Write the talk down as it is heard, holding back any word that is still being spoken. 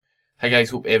Hi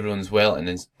guys, hope everyone's well and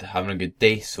is having a good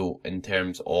day. So in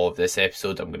terms of this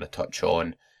episode, I'm going to touch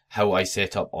on how I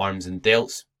set up arms and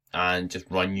delts and just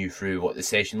run you through what the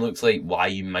session looks like, why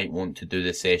you might want to do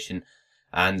this session,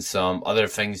 and some other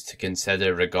things to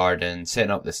consider regarding setting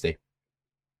up this day.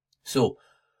 So,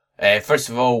 first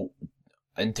of all,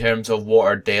 in terms of what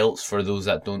are delts, for those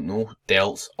that don't know,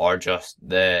 delts are just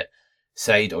the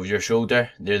side of your shoulder.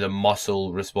 They're the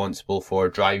muscle responsible for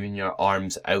driving your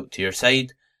arms out to your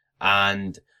side,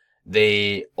 and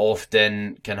they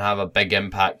often can have a big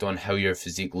impact on how your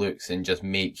physique looks and just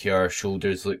make your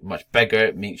shoulders look much bigger.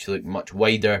 It makes you look much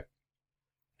wider,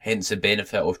 hence the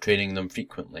benefit of training them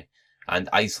frequently and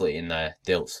isolating the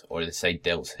delts, or the side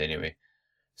delts anyway.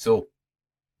 So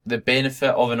the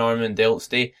benefit of an arm and delts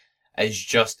day is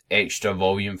just extra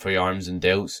volume for your arms and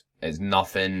delts. It's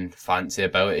nothing fancy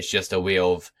about it. It's just a way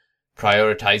of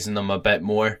prioritising them a bit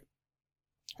more.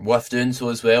 With doing so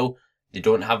as well, they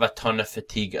don't have a ton of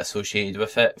fatigue associated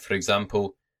with it. For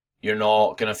example, you're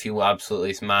not going to feel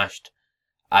absolutely smashed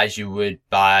as you would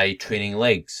by training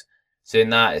legs. Saying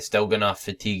that, it's still going to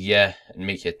fatigue you and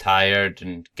make you tired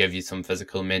and give you some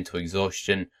physical and mental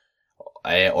exhaustion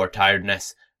or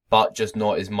tiredness, but just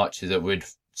not as much as it would,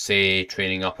 say,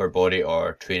 training upper body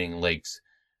or training legs.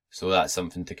 So that's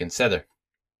something to consider.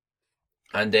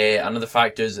 And another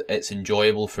factor is it's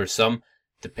enjoyable for some.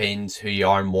 Depends who you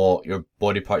are and what your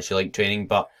body parts you like training,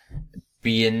 but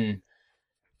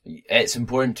it's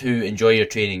important to enjoy your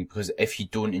training, because if you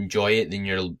don't enjoy it, then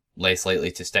you're less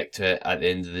likely to stick to it at the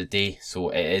end of the day. So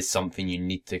it is something you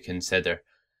need to consider.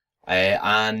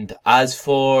 And as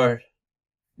for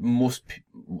most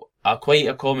quite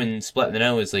a common split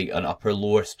now is like an upper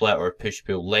lower split or push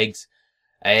pull legs.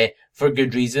 For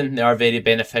good reason, they are very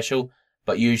beneficial,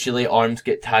 but usually arms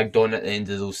get tagged on at the end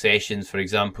of those sessions. For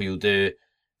example, you'll do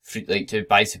two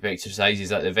bicep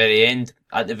exercises at the very end.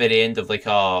 At the very end of like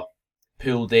a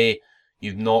pull day,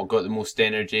 you've not got the most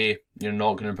energy, you're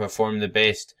not going to perform the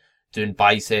best doing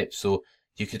biceps, so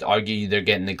you could argue they're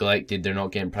getting neglected, they're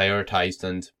not getting prioritised.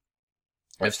 And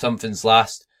if something's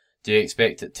last, do you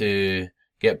expect it to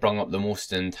get brung up the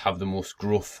most and have the most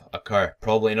growth occur?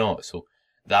 Probably not. So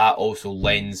that also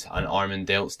lends an arm and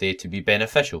delts day to be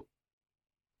beneficial.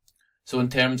 So in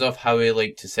terms of how I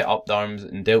like to set up the arms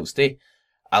and delts day,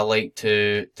 I like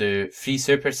to do 3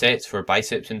 supersets for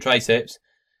biceps and triceps,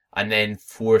 and then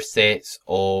 4 sets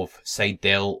of side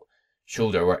delt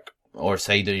shoulder work, or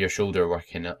side of your shoulder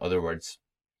work in other words.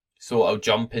 So I'll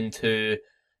jump into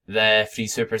the 3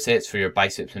 supersets for your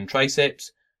biceps and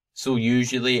triceps. So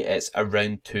usually it's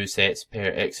around 2 sets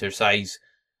per exercise,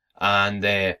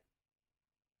 and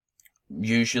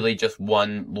usually just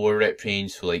one lower rep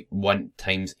range, so like 1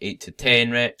 times 8 to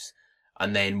 10 reps,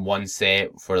 and then 1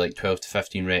 set for like 12 to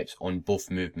 15 reps on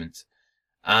both movements.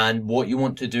 And what you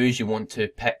want to do is you want to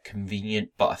pick convenient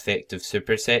but effective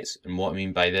supersets. And what I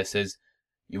mean by this is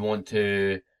you want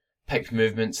to pick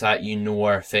movements that you know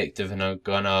are effective and are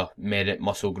gonna merit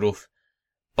muscle growth,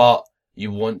 but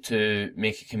you want to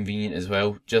make it convenient as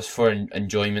well. Just for an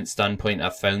enjoyment standpoint,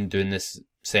 I've found doing this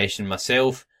session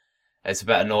myself, it's a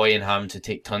bit annoying having to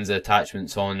take tons of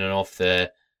attachments on and off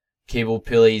the cable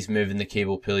pulleys, moving the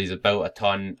cable pulleys about a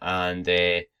ton, and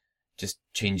just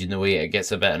changing the weight. It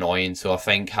gets a bit annoying. So I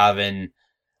think having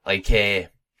like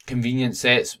convenient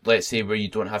sets, let's say, where you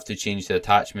don't have to change the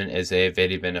attachment, is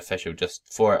very beneficial,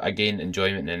 just for, again,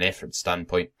 enjoyment and effort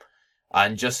standpoint.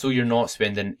 And just so you're not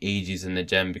spending ages in the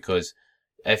gym, because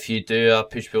if you do a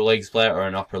push-pull leg split or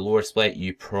an upper-lower split,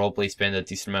 you probably spend a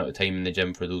decent amount of time in the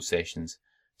gym for those sessions.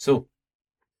 So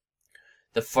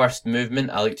the first movement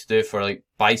I like to do for like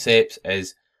biceps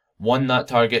is one that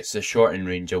targets the shortened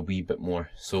range a wee bit more.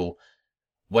 So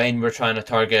when we're trying to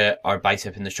target our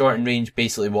bicep in the shortened range,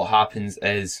 basically what happens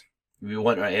is we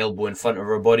want our elbow in front of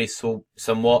our body so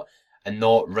somewhat, and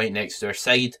not right next to our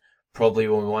side. Probably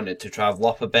when we want it to travel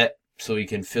up a bit so we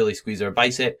can fully squeeze our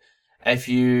bicep. If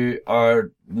you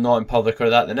are not in public or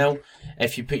that, then no.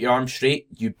 If you put your arm straight,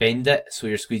 you bend it so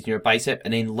you're squeezing your bicep,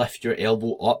 and then lift your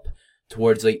elbow up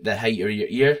towards like the height of your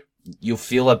ear. You'll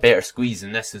feel a better squeeze,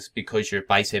 and this is because your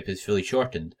bicep is fully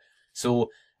shortened. So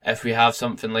if we have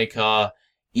something like a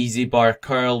easy bar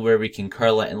curl where we can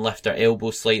curl it and lift our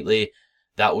elbow slightly,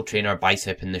 that will train our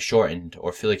bicep in the shortened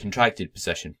or fully contracted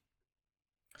position.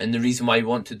 And the reason why we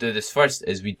want to do this first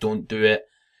is we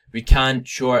can't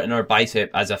shorten our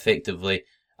bicep as effectively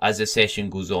as the session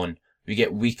goes on. We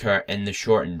get weaker in the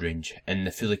shortened range, in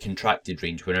the fully contracted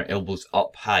range, when our elbow's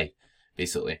up high,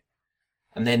 basically.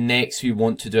 And then next we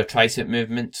want to do a tricep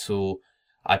movement. So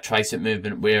a tricep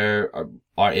movement where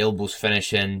our elbows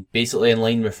finish in basically in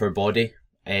line with our body,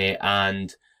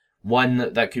 and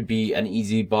One that could be an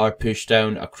easy bar push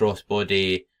down, a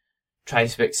crossbody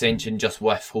tricep extension just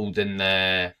with holding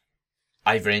the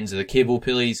either ends of the cable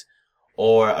pulleys,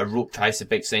 or a rope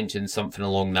tricep extension, something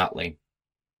along that line.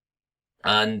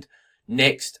 And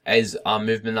next is a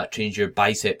movement that trains your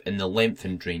bicep in the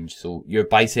lengthened range. So your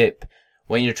bicep,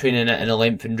 when you're training it in a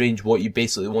lengthened range, what you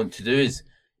basically want to do is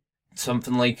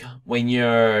something like when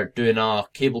you're doing a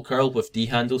cable curl with D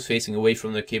handles facing away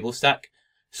from the cable stack.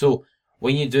 So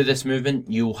when you do this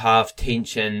movement, you'll have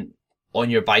tension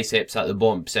on your biceps at the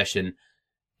bottom position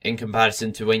in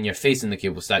comparison to when you're facing the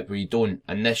cable stack where you don't.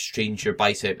 And this trains your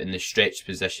bicep in the stretched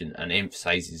position and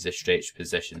emphasizes the stretched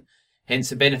position. Hence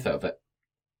the benefit of it.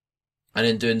 And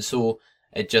in doing so,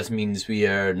 it just means we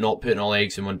are not putting all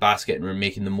eggs in one basket and we're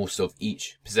making the most of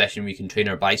each position we can train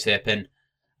our bicep in.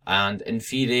 And in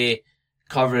theory,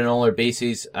 covering all our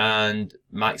bases and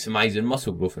maximising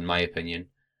muscle growth, in my opinion.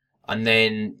 And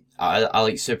then I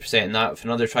like supersetting that with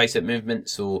another tricep movement.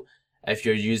 So if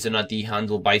you're using a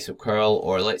D-handle bicep curl,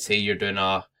 or let's say you're doing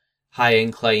a high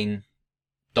incline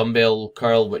dumbbell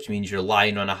curl, which means you're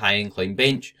lying on a high incline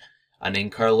bench and then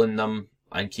curling them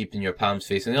and keeping your palms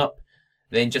facing up,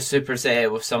 then just superset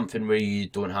it with something where you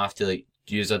don't have to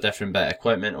use a different bit of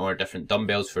equipment or different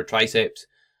dumbbells for triceps,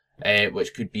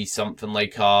 which could be something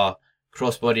like a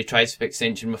crossbody tricep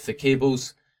extension with the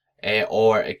cables,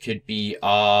 or it could be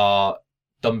a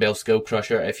dumbbell skull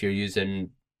crusher if you're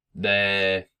using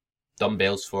the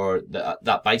dumbbells for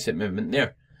that bicep movement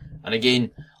there. And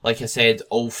again, like I said,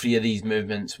 all three of these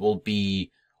movements will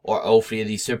be, or all three of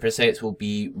these supersets will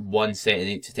be one set in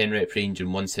 8 to 10 rep range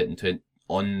and one set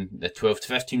on the 12 to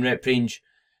 15 rep range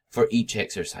for each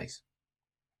exercise.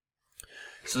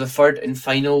 So the third and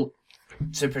final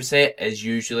superset is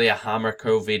usually a hammer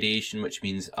curl variation, which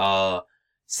means a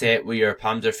set where your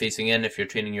palms are facing in if you're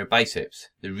training your biceps.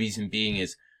 The reason being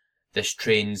is this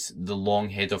trains the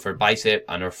long head of our bicep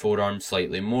and our forearm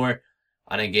slightly more.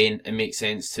 And again, it makes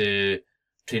sense to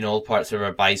train all parts of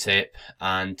our bicep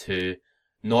and to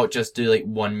not just do like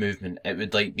one movement. It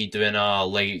would like be doing a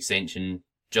leg extension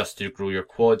just to grow your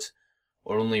quads,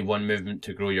 or only one movement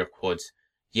to grow your quads.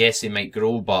 Yes, they might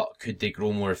grow, but could they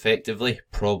grow more effectively?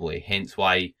 Probably. Hence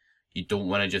why you don't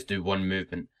want to just do one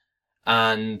movement.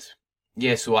 And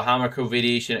yeah, so a hammer curl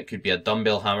variation, it could be a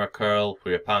dumbbell hammer curl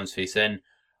where your palms face in,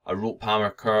 a rope hammer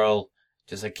curl,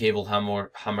 just a cable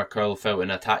hammer curl without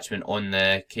an attachment on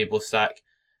the cable stack.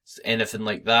 Anything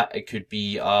like that. It could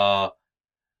be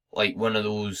like one of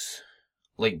those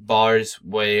like bars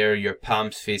where your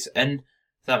palms face in,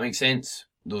 if that makes sense.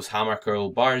 Those hammer curl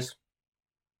bars.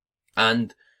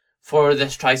 And for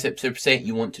this tricep superset,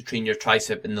 you want to train your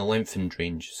tricep in the lengthened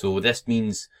range. So this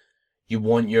means you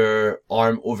want your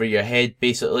arm over your head,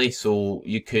 basically. So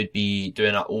you could be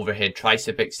doing an overhead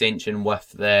tricep extension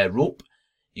with the rope.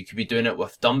 You could be doing it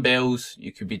with dumbbells.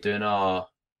 You could be doing a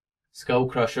skull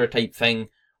crusher type thing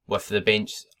with the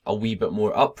bench a wee bit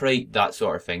more upright, that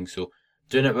sort of thing. So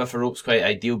doing it with a rope's quite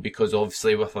ideal, because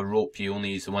obviously with a rope you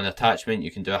only use the one attachment.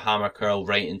 You can do a hammer curl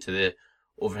right into the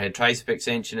overhead tricep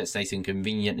extension. It's nice and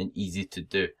convenient and easy to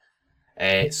do.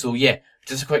 So yeah,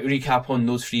 just a quick recap on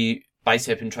those three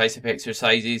bicep and tricep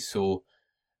exercises. So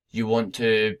you want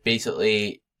to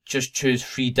basically just choose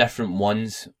 3 different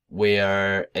ones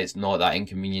where it's not that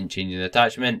inconvenient changing the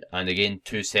attachment. And again,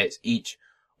 2 sets each,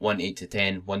 one 8 to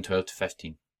 10, one 12 to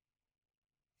 15.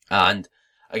 And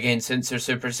again, since they're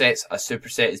supersets, a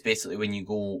superset is basically when you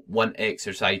go one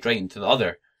exercise right into the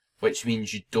other, which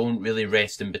means you don't really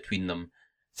rest in between them.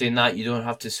 Saying that, you don't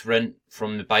have to sprint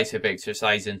from the bicep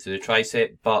exercise into the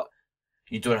tricep, but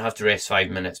you don't have to rest 5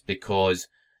 minutes because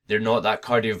they're not that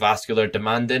cardiovascular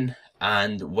demanding.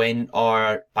 And when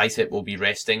our bicep will be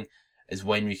resting is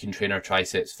when we can train our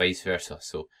triceps, vice versa.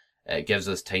 So it gives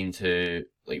us time to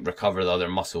recover the other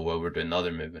muscle while we're doing the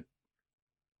other movement.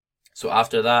 So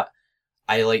after that,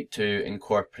 I like to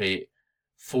incorporate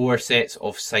 4 sets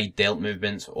of side delt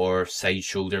movements or side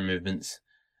shoulder movements.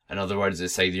 In other words, the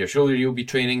side of your shoulder you'll be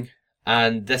training.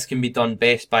 And this can be done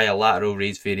best by a lateral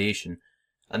raise variation.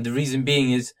 And the reason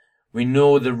being is we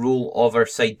know the role of our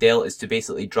side delt is to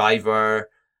basically drive our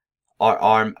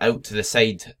arm out to the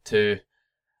side, to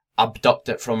abduct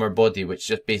it from our body, which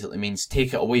just basically means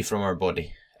take it away from our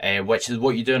body, which is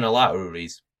what you do in a lateral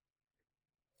raise.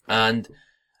 And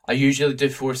I usually do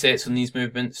 4 sets on these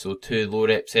movements, so 2 low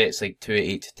rep sets, like 2 at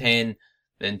 8 to 10,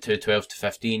 then 2 12 to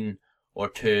 15, or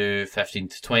 2 15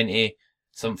 to 20,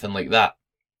 something like that.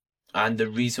 And the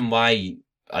reason why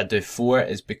I do 4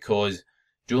 is because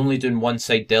you're only doing one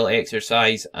side delt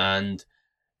exercise, and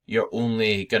you're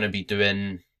only going to be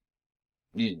doing,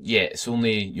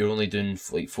 you're only doing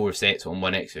 4 sets on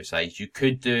one exercise. You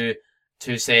could do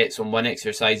 2 sets on one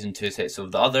exercise and 2 sets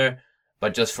of the other,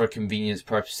 but just for convenience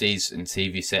purposes and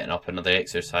save you setting up another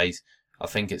exercise, I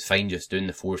think it's fine just doing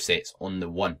the 4 sets on the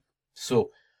one.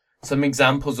 So, some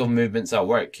examples of movements that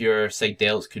work. Your side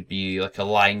delts could be like a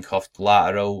lying cuffed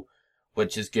lateral,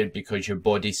 which is good because your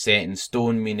body's set in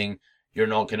stone, meaning you're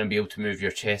not going to be able to move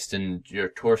your chest and your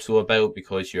torso about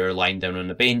because you're lying down on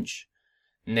a bench.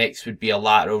 Next would be a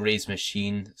lateral raise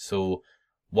machine. So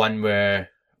one where,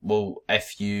 well,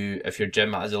 if your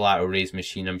gym has a lateral raise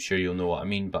machine, I'm sure you'll know what I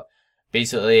mean. But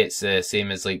basically it's the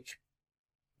same as like,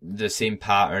 the same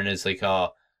pattern as like a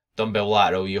dumbbell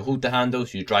lateral. You hold the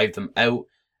handles, you drive them out,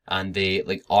 and they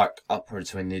like arc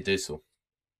upwards when they do so.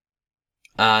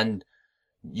 And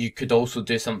you could also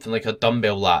do something like a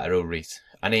dumbbell lateral raise.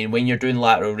 And then when you're doing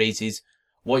lateral raises,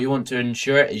 what you want to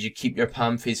ensure is you keep your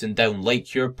palm facing down,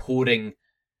 like you're pouring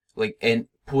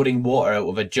water out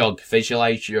of a jug.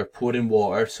 Visualize you're pouring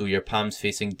water, so your palm's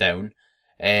facing down.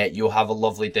 You'll have a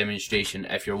lovely demonstration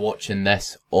if you're watching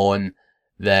this on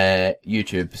the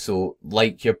YouTube. So,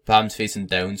 like your palm's facing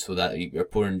down, so that you're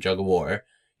pouring a jug of water.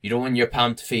 You don't want your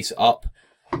palm to face up,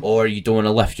 or you don't want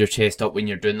to lift your chest up when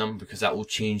you're doing them, because that will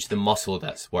change the muscle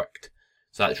that's worked.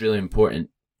 So that's really important.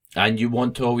 And you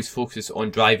want to always focus on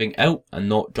driving out and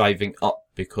not driving up,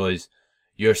 because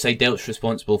your side delt's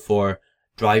responsible for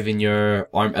driving your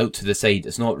arm out to the side.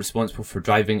 It's not responsible for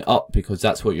driving up, because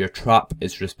that's what your trap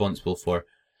is responsible for.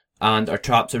 And our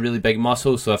trap's a really big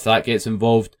muscle, so if that gets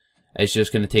involved, it's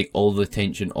just going to take all the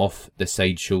tension off the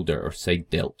side shoulder or side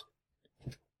delt.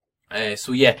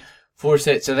 So yeah, 4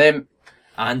 sets of them.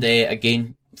 And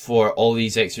again, for all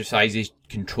these exercises,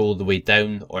 control the way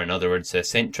down, or in other words,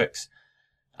 eccentrics.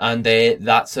 And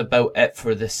that's about it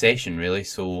for this session, really.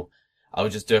 So I'll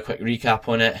just do a quick recap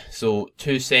on it. So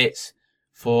 2 sets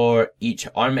for each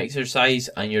arm exercise,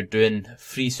 and you're doing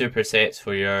 3 supersets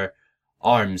for your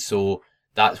arms. So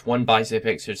that's 1 bicep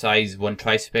exercise, 1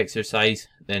 tricep exercise,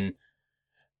 then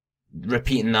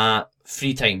repeating that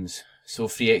 3 times. So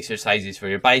 3 exercises for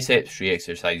your biceps, 3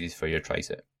 exercises for your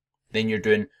tricep. Then you're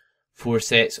doing 4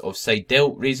 sets of side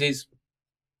delt raises.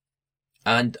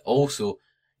 And also,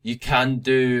 you can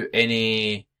do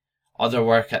any other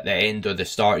work at the end or the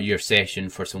start of your session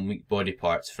for some weak body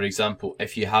parts. For example,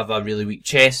 if you have a really weak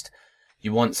chest,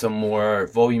 you want some more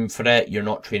volume for it, you're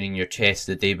not training your chest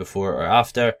the day before or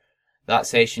after that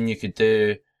session, you could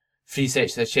do 3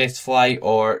 sets of chest fly,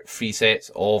 or 3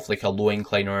 sets of like a low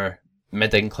incline or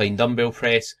mid incline dumbbell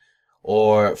press,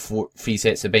 or 3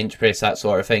 sets of bench press, that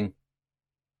sort of thing.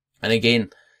 And again,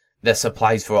 this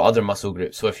applies for other muscle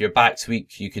groups. So if your back's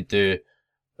weak, you could do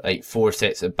like 4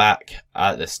 sets of back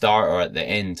at the start or at the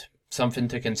end. Something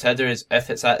to consider is if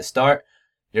it's at the start,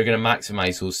 you're going to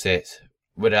maximize those sets.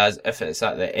 Whereas if it's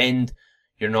at the end,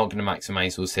 you're not going to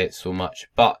maximize those sets so much.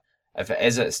 But if it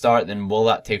is at the start, then will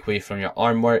that take away from your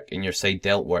arm work and your side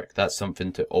delt work? That's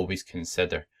something to always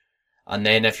consider. And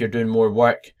then if you're doing more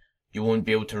work, you won't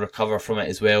be able to recover from it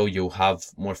as well. You'll have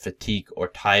more fatigue or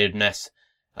tiredness,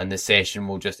 and the session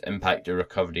will just impact your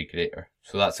recovery greater.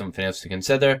 So that's something else to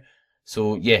consider.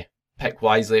 So yeah, pick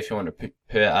wisely if you want to put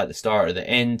it at the start or the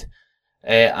end.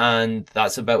 And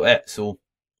that's about it. So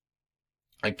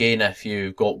again, if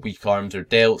you've got weak arms or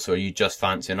delts, or you just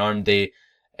fancy an arm day,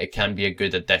 it can be a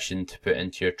good addition to put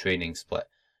into your training split.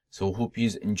 So hope you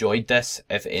enjoyed this.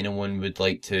 If anyone would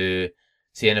like to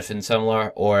see anything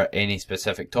similar or any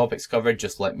specific topics covered,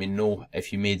 just let me know.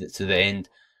 If you made it to the end,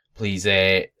 please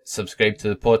subscribe to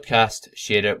the podcast,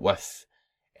 share it with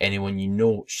anyone you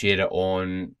know, share it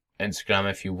on Instagram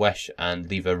if you wish, and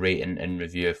leave a rating and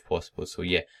review if possible. So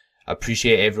yeah, I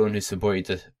appreciate everyone who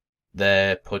supported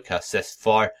the podcast this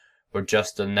far. We're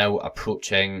just now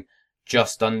approaching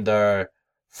just under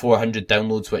 400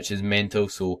 downloads, which is mental.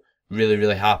 So really,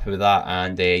 really happy with that.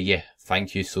 And yeah,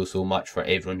 thank you so much for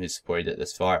everyone who's supported it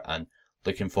this far, and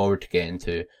looking forward to getting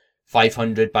to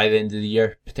 500 by the end of the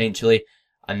year, potentially.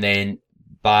 And then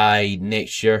by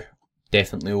next year,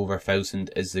 definitely over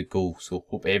 1,000 is the goal. So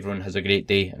hope everyone has a great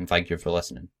day, and thank you for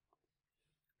listening.